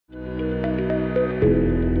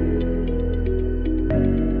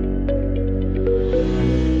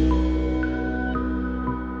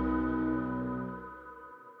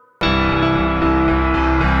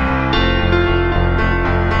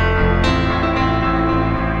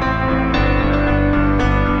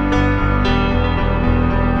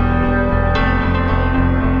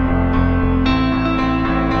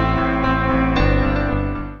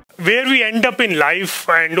in life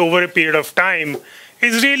and over a period of time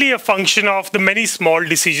is really a function of the many small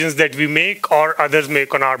decisions that we make or others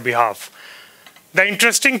make on our behalf. The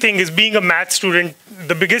interesting thing is, being a math student,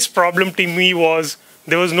 the biggest problem to me was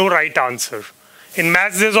there was no right answer. In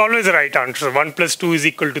maths, there's always a right answer. 1 plus 2 is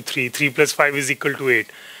equal to 3. 3 plus 5 is equal to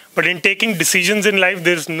 8. But in taking decisions in life,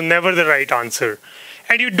 there's never the right answer.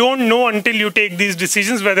 And you don't know until you take these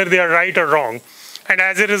decisions whether they are right or wrong. And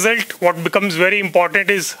as a result, what becomes very important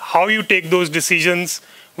is how you take those decisions,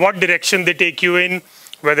 what direction they take you in,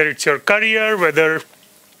 whether it's your career, whether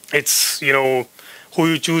it's, who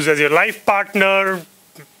you choose as your life partner,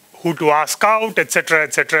 who to ask out, etc.,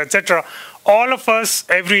 etc., etc. All of us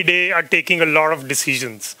every day are taking a lot of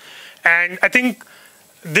decisions. And I think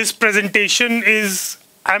this presentation is,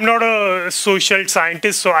 I'm not a social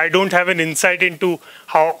scientist, so I don't have an insight into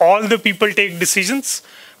how all the people take decisions.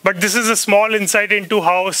 But this is a small insight into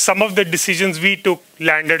how some of the decisions we took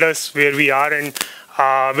landed us where we are and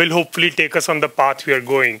will hopefully take us on the path we are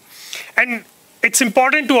going. And it's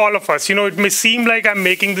important to all of us. It may seem like I'm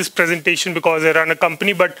making this presentation because I run a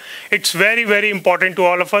company, but it's very, very important to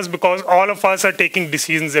all of us because all of us are taking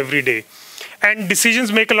decisions every day. And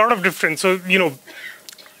decisions make a lot of difference. So,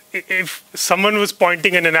 if someone was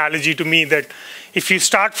pointing an analogy to me that if you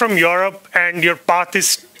start from Europe and your path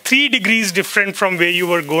is 3 degrees different from where you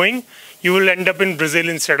were going, you will end up in Brazil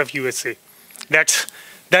instead of USA.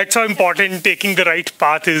 That's how important taking the right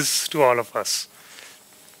path is to all of us.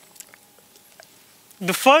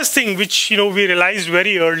 The first thing which we realized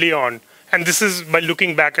very early on, and this is by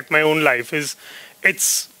looking back at my own life, is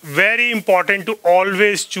it's very important to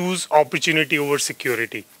always choose opportunity over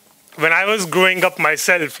security. When I was growing up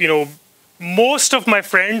myself, most of my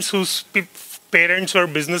friends whose parents were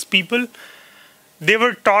business people, they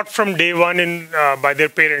were taught from day one by their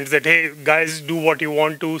parents that, hey, guys, do what you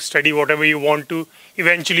want to, study whatever you want to,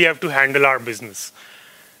 eventually you have to handle our business.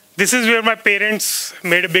 This is where my parents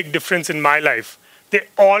made a big difference in my life. They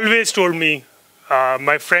always told me,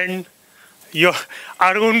 my friend,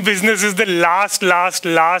 our own business is the last.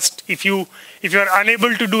 If you're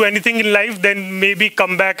unable to do anything in life, then maybe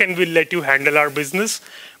come back and we'll let you handle our business.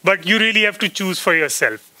 But you really have to choose for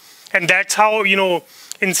yourself. And that's how,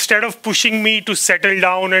 instead of pushing me to settle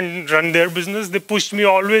down and run their business, they pushed me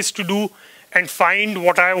always to do and find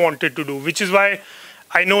what I wanted to do, which is why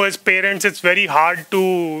I know as parents, it's very hard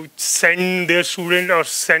to send their student or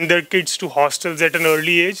send their kids to hostels at an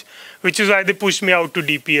early age, which is why they pushed me out to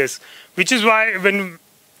DPS. Which is why when,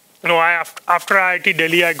 after IIT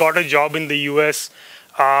Delhi, I got a job in the US,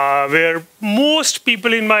 where most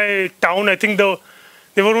people in my town, I think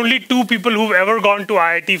there were only 2 people who've ever gone to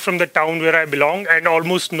IIT from the town where I belong, and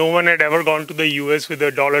almost no one had ever gone to the US with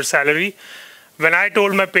a $1 salary. When I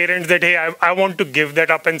told my parents that, hey, I want to give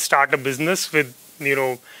that up and start a business with,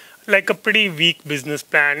 like a pretty weak business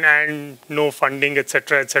plan and no funding,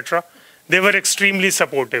 etc., etc., they were extremely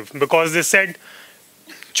supportive because they said,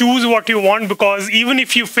 choose what you want, because even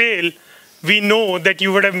if you fail, we know that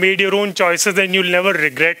you would have made your own choices and you'll never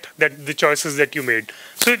regret the choices that you made.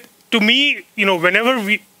 So to me, whenever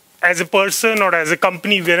we, as a person or as a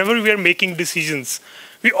company, whenever we are making decisions,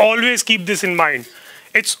 we always keep this in mind.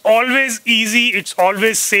 It's always easy, it's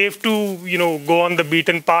always safe to, go on the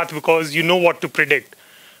beaten path because you know what to predict.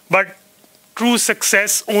 But true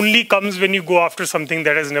success only comes when you go after something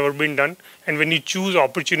that has never been done and when you choose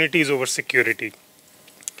opportunities over security.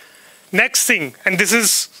 Next thing, and this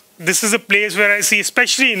is a place where I see,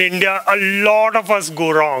 especially in India, a lot of us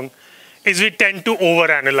go wrong, is we tend to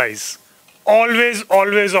overanalyze. Always,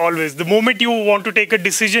 always, always. The moment you want to take a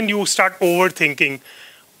decision, you start overthinking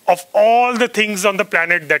of all the things on the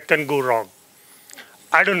planet that can go wrong.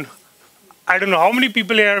 I don't know how many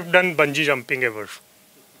people here have done bungee jumping ever.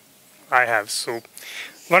 I have. So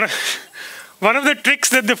one of the tricks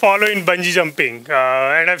that they follow in bungee jumping,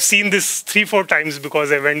 and I've seen this 3-4 times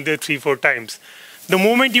because I went there 3-4 times. The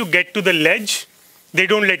moment you get to the ledge, they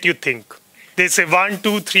don't let you think. They say 1,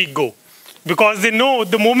 2, 3, go. Because they know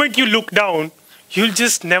the moment you look down, you'll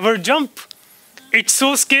just never jump. It's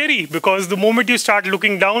so scary because the moment you start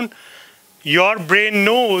looking down, your brain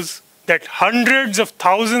knows that hundreds of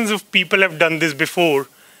thousands of people have done this before.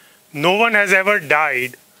 No one has ever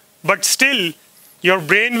died, but still your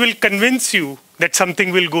brain will convince you that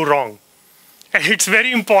something will go wrong. And it's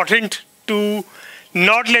very important to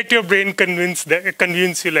not let your brain convince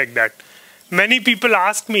you like that. Many people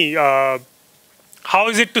ask me, how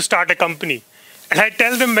is it to start a company? And I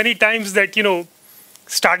tell them many times that,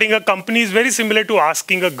 starting a company is very similar to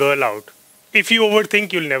asking a girl out. If you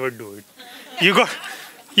overthink, you'll never do it. You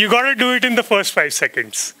got to do it in the first 5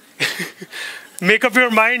 seconds. Make up your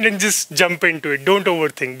mind and just jump into it. Don't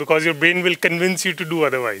overthink, because your brain will convince you to do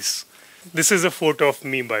otherwise. This is a photo of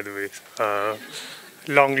me, by the way,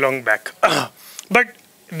 long back. But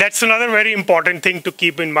that's another very important thing to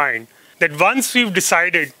keep in mind, that once we've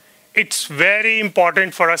decided, it's very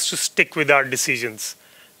important for us to stick with our decisions.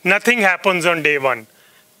 Nothing happens on day one.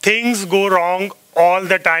 Things go wrong all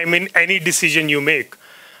the time in any decision you make.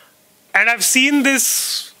 And I've seen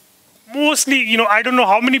this mostly, I don't know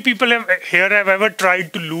how many people here have ever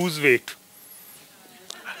tried to lose weight.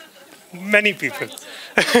 Many people.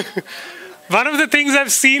 One of the things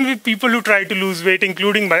I've seen with people who try to lose weight,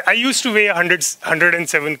 including I used to weigh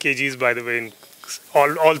 107 kgs, by the way,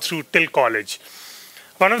 all through till college.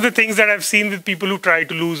 One of the things that I've seen with people who try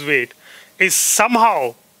to lose weight is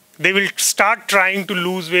somehow they will start trying to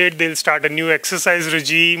lose weight, they'll start a new exercise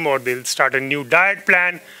regime, or they'll start a new diet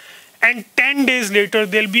plan, and 10 days later,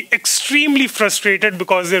 they'll be extremely frustrated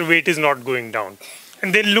because their weight is not going down.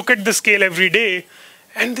 And they'll look at the scale every day,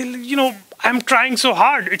 and they'll, I'm trying so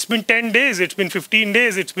hard. It's been 10 days, it's been 15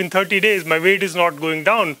 days, it's been 30 days, my weight is not going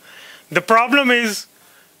down. The problem is,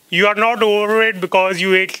 you are not overweight because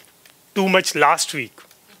you ate too much last week.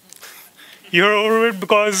 You're overweight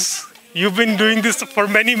because you've been doing this for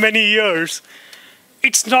many, many years.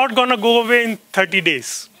 It's not gonna go away in 30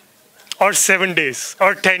 days, or 7 days,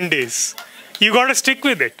 or 10 days. You gotta stick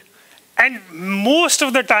with it. And most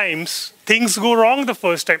of the times, things go wrong the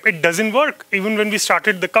first time. It doesn't work. Even when we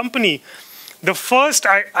started the company, the first,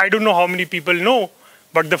 I don't know how many people know,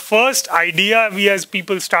 but the first idea we as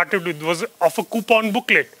people started with was of a coupon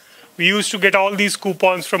booklet. We used to get all these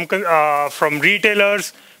coupons from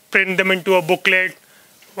retailers, print them into a booklet,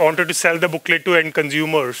 wanted to sell the booklet to end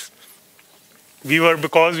consumers.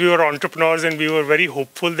 Because we were entrepreneurs and we were very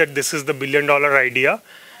hopeful that this is the billion-dollar idea,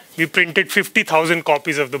 we printed 50,000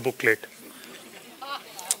 copies of the booklet.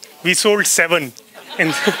 We sold 7 in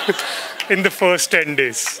the first 10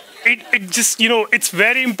 days. It just, it's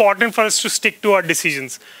very important for us to stick to our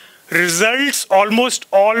decisions. Results almost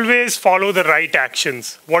always follow the right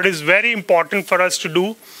actions. What is very important for us to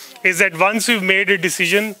do is that once we've made a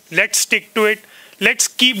decision, let's stick to it. Let's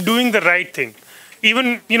keep doing the right thing.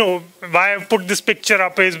 Even, why I put this picture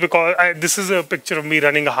up is because this is a picture of me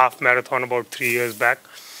running a half marathon about 3 years back.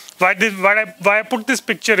 Why I put this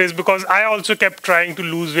picture is because I also kept trying to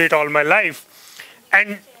lose weight all my life.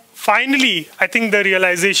 And finally, I think the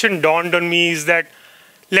realization dawned on me is that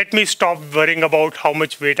let me stop worrying about how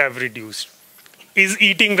much weight I've reduced. Is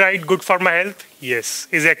eating right good for my health? Yes.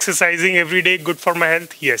 Is exercising every day good for my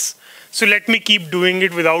health? Yes. So let me keep doing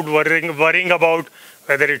it without worrying about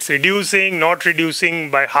whether it's reducing, not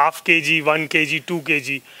reducing by half kg, 1 kg, 2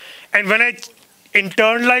 kg. And when I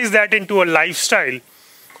internalize that into a lifestyle,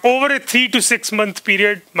 over a 3 to 6 month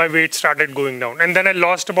period, my weight started going down. And then I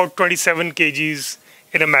lost about 27 kgs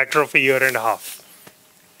in a matter of a year and a half.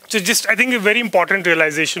 So I think a very important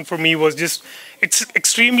realization for me was it's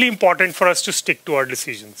extremely important for us to stick to our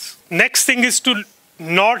decisions. Next thing is to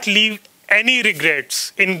not leave any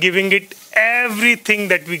regrets in giving it everything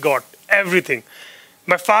that we got, everything.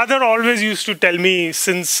 My father always used to tell me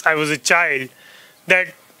since I was a child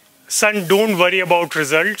that, son, don't worry about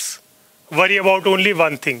results. Worry about only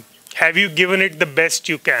one thing. Have you given it the best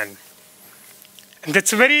you can? And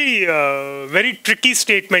that's a very tricky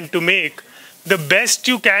statement to make. The best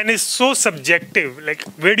you can is so subjective. Like,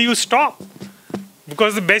 where do you stop?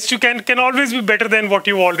 Because the best you can always be better than what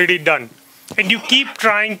you've already done. And you keep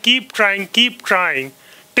trying till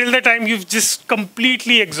the time you've just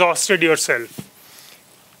completely exhausted yourself.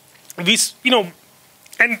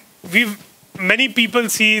 Many people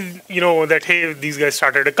see, that, hey, these guys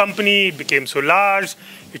started a company, it became so large,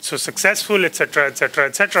 it's so successful, etc., etc.,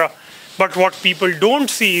 etc. But what people don't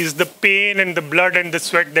see is the pain and the blood and the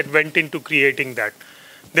sweat that went into creating that.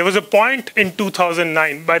 There was a point in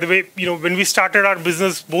 2009, by the way, when we started our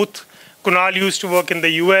business, both Kunal used to work in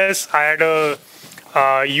the US. I had a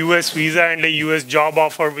US visa and a US job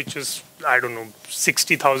offer, which was, I don't know,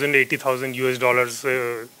 60,000, 80,000 US dollars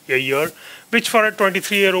a year, which for a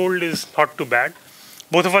 23-year-old is not too bad.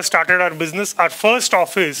 Both of us started our business. Our first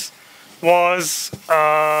office was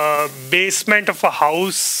a basement of a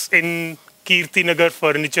house in Kirtinagar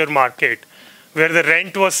Furniture Market, where the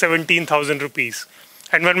rent was 17,000 rupees.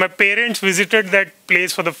 And when my parents visited that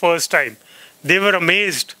place for the first time, they were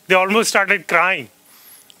amazed. They almost started crying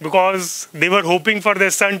because they were hoping for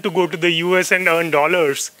their son to go to the US and earn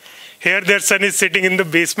dollars. Here their son is sitting in the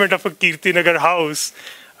basement of a Kirtinagar house,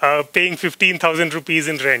 paying 15,000 rupees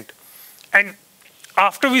in rent. And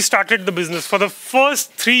after we started the business, for the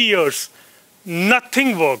first 3 years,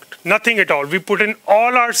 nothing worked, nothing at all. We put in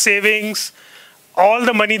all our savings, all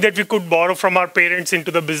the money that we could borrow from our parents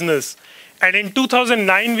into the business. And in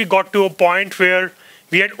 2009, we got to a point where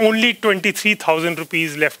we had only 23,000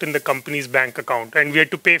 rupees left in the company's bank account, and we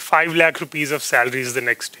had to pay 5 lakh rupees of salaries the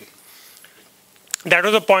next day. That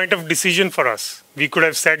was a point of decision for us. We could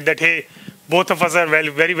have said that, hey, both of us are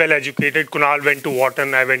very well educated. Kunal went to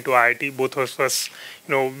Wharton, I went to IIT. Both of us,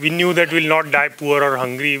 we knew that we'll not die poor or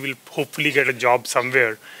hungry. We'll hopefully get a job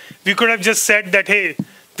somewhere. We could have just said that, hey,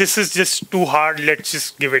 this is just too hard, let's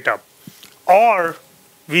just give it up. Or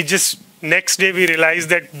we just, next day we realized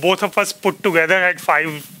that both of us put together had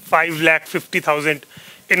 5,50,000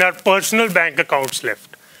 in our personal bank accounts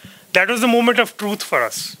left. That was the moment of truth for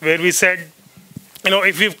us, where we said,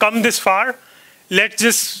 if we've come this far, let's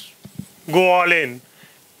just go all in.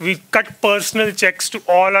 We cut personal checks to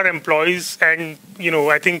all our employees, and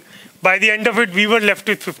I think by the end of it, we were left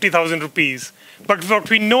with 50,000 rupees. But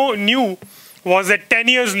what we knew was that 10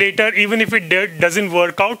 years later, even if it doesn't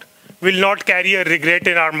work out, we'll not carry a regret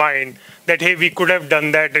in our mind that, hey, we could have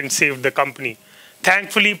done that and saved the company.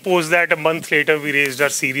 Thankfully, post that, a month later, we raised our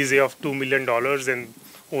Series A of $2 million, and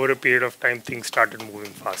over a period of time, things started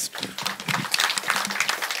moving fast.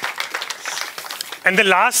 And the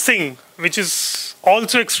last thing, which is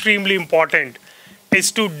also extremely important,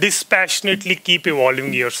 is to dispassionately keep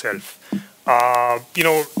evolving yourself. How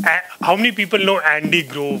many people know Andy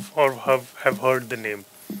Grove or have heard the name?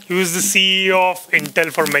 He was the CEO of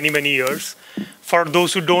Intel for many, many years. For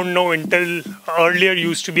those who don't know, Intel earlier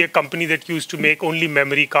used to be a company that used to make only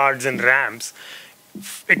memory cards and RAMs.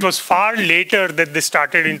 It was far later that they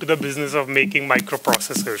started into the business of making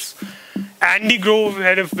microprocessors. Andy Grove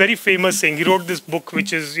had a very famous saying. He wrote this book,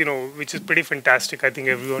 which is pretty fantastic. I think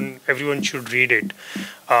everyone should read it.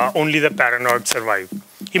 Only the Paranoid Survive.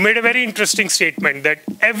 He made a very interesting statement that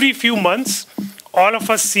every few months, all of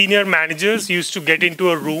us senior managers used to get into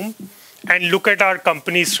a room and look at our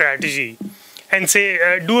company's strategy and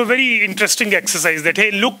say, do a very interesting exercise that, hey,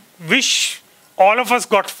 look, wish all of us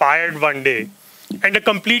got fired one day and a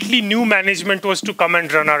completely new management was to come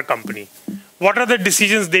and run our company. What are the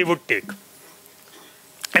decisions they would take?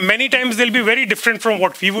 And many times they'll be very different from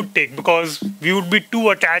what we would take, because we would be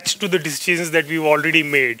too attached to the decisions that we've already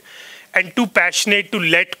made and too passionate to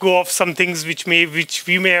let go of some things which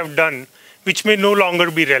we may have done, which may no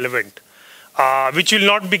longer be relevant, which will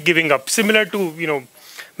not be giving up. Similar to,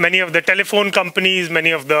 many of the telephone companies,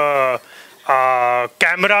 many of the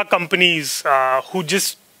camera companies who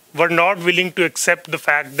just were not willing to accept the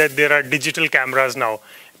fact that there are digital cameras now.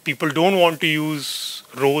 People don't want to use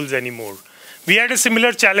rolls anymore. We had a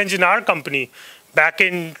similar challenge in our company back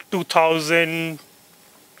in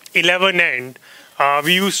 2011 end.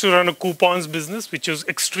 We used to run a coupons business, which was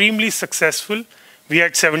extremely successful. We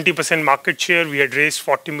had 70% market share. We had raised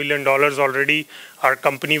 $40 million already. Our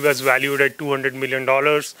company was valued at $200 million.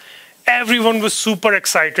 Everyone was super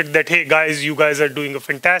excited that, hey, guys, you guys are doing a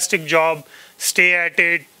fantastic job. Stay at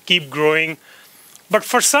it. Keep growing. But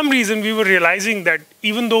for some reason, we were realizing that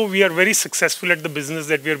even though we are very successful at the business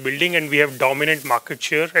that we are building and we have dominant market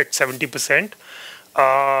share at 70%,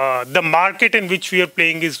 the market in which we are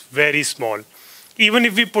playing is very small. Even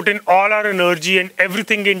if we put in all our energy and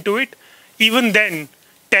everything into it, even then,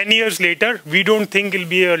 10 years later, we don't think it'll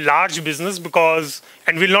be a large business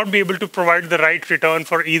and we'll not be able to provide the right return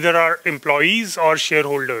for either our employees or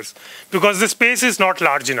shareholders, because the space is not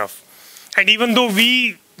large enough. And even though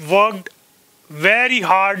we worked very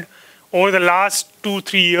hard over the last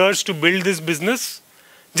 2-3 years to build this business,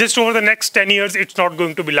 just over the next 10 years, it's not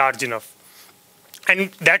going to be large enough.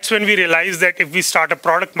 And that's when we realized that if we start a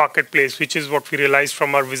product marketplace, which is what we realized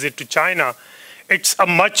from our visit to China, it's a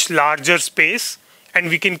much larger space and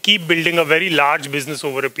we can keep building a very large business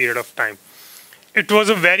over a period of time. It was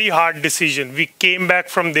a very hard decision. We came back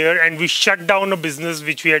from there and we shut down a business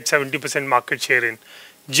which we had 70% market share in,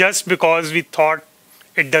 just because we thought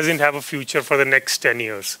it doesn't have a future for the next 10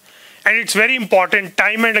 years. And it's very important,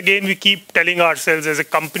 time and again, we keep telling ourselves as a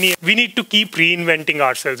company, we need to keep reinventing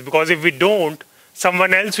ourselves, because if we don't,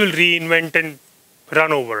 someone else will reinvent and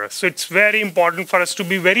run over us. So it's very important for us to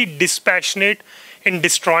be very dispassionate in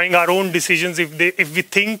destroying our own decisions if we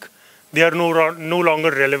think they are no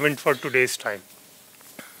longer relevant for today's time.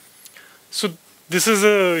 So this is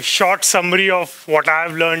a short summary of what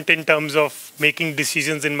I've learned in terms of making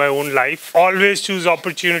decisions in my own life. Always choose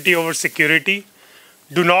opportunity over security.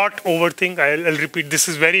 Do not overthink. I'll repeat, this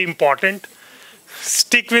is very important.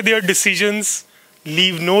 Stick with your decisions.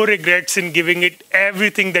 Leave no regrets in giving it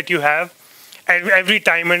everything that you have. And every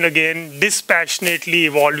time and again, dispassionately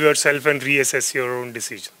evolve yourself and reassess your own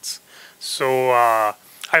decisions. So I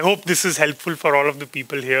hope this is helpful for all of the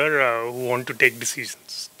people here who want to take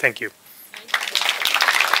decisions. Thank you.